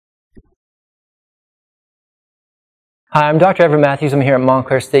Hi, I'm Dr. Everett Matthews. I'm here at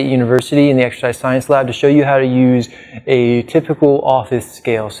Montclair State University in the Exercise Science Lab to show you how to use a typical office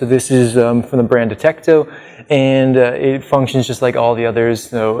scale. So this is from the brand Detecto, and it functions just like all the others.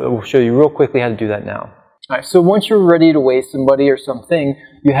 So we'll show you real quickly how to do that now. All right, so once you're ready to weigh somebody or something,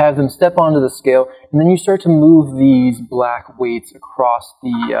 you have them step onto the scale, and then you start to move these black weights across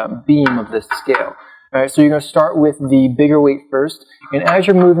the beam of this scale. All right, so you're going to start with the bigger weight first, and as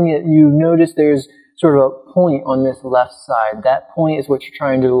you're moving it, you notice there's sort of a point on this left side. That point is what you're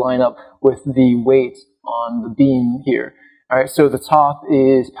trying to line up with the weight on the beam here. All right, so the top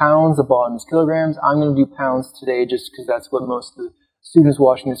is pounds, the bottom is kilograms. I'm going to do pounds today just because that's what most of the students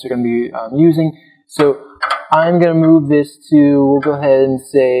watching this are going to be using. So I'm going to move this to, we'll go ahead and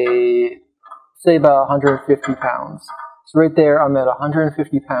say about 150 pounds. So right there, I'm at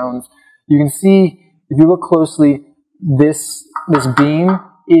 150 pounds. You can see, if you look closely, this beam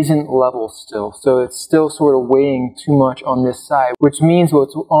isn't level still. So it's still sort of weighing too much on this side, which means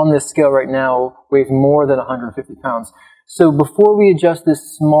what's on this scale right now weighs more than 150 pounds. So before we adjust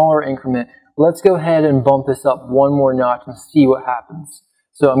this smaller increment, let's go ahead and bump this up one more notch and see what happens.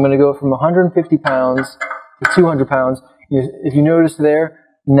 So I'm going to go from 150 pounds to 200 pounds. If you notice there,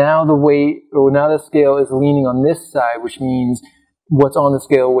 now the weight, or now the scale is leaning on this side, which means what's on the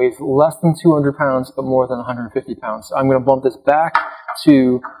scale weighs less than 200 pounds, but more than 150 pounds. So I'm going to bump this back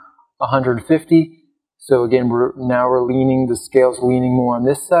to 150. So again, we're leaning, the scale's leaning more on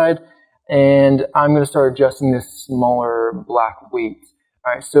this side, and I'm going to start adjusting this smaller black weight.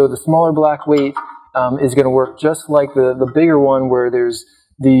 All right, so the smaller black weight is going to work just like the bigger one, where there's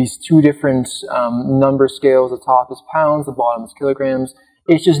these two different number scales. The top is pounds, the bottom is kilograms.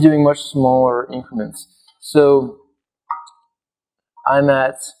 It's just doing much smaller increments. So I'm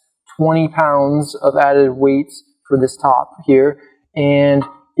at 20 pounds of added weight for this top here, and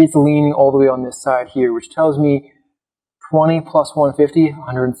it's leaning all the way on this side here, which tells me 20 plus 150,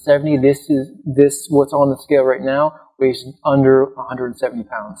 170. This what's on the scale right now weighs under 170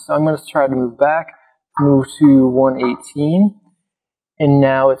 pounds. So I'm going to try to move back, move to 118, and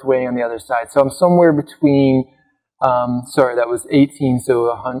now it's weighing on the other side. So I'm somewhere between, sorry, that was 18, so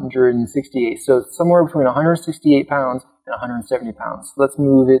 168. So it's somewhere between 168 pounds and 170 pounds. Let's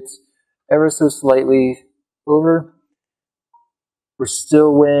move it ever so slightly over. We're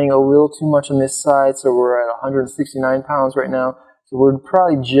still weighing a little too much on this side, so we're at 169 pounds right now. So we're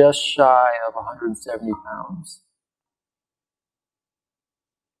probably just shy of 170 pounds.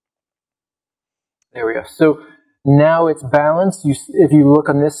 There we go. So now it's balanced. If you look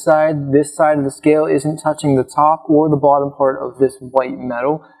on this side of the scale isn't touching the top or the bottom part of this white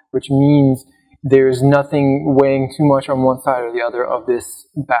metal, which means there's nothing weighing too much on one side or the other of this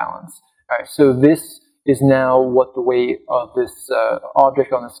balance. All right, so this is now what the weight of this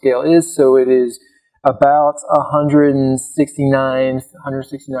object on the scale is. So it is about 169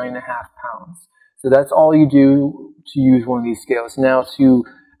 and a half pounds. So that's all you do to use one of these scales. Now to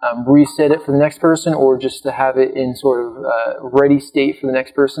reset it for the next person, or just to have it in sort of ready state for the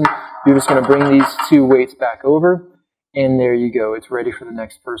next person, you're just going to bring these two weights back over, and there you go, it's ready for the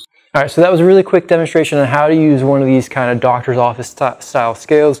next person. All right, so that was a really quick demonstration on how to use one of these kind of doctor's office style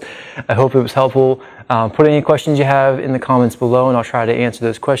scales. I hope it was helpful. Put any questions you have in the comments below, and I'll try to answer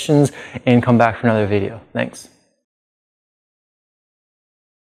those questions and come back for another video. Thanks.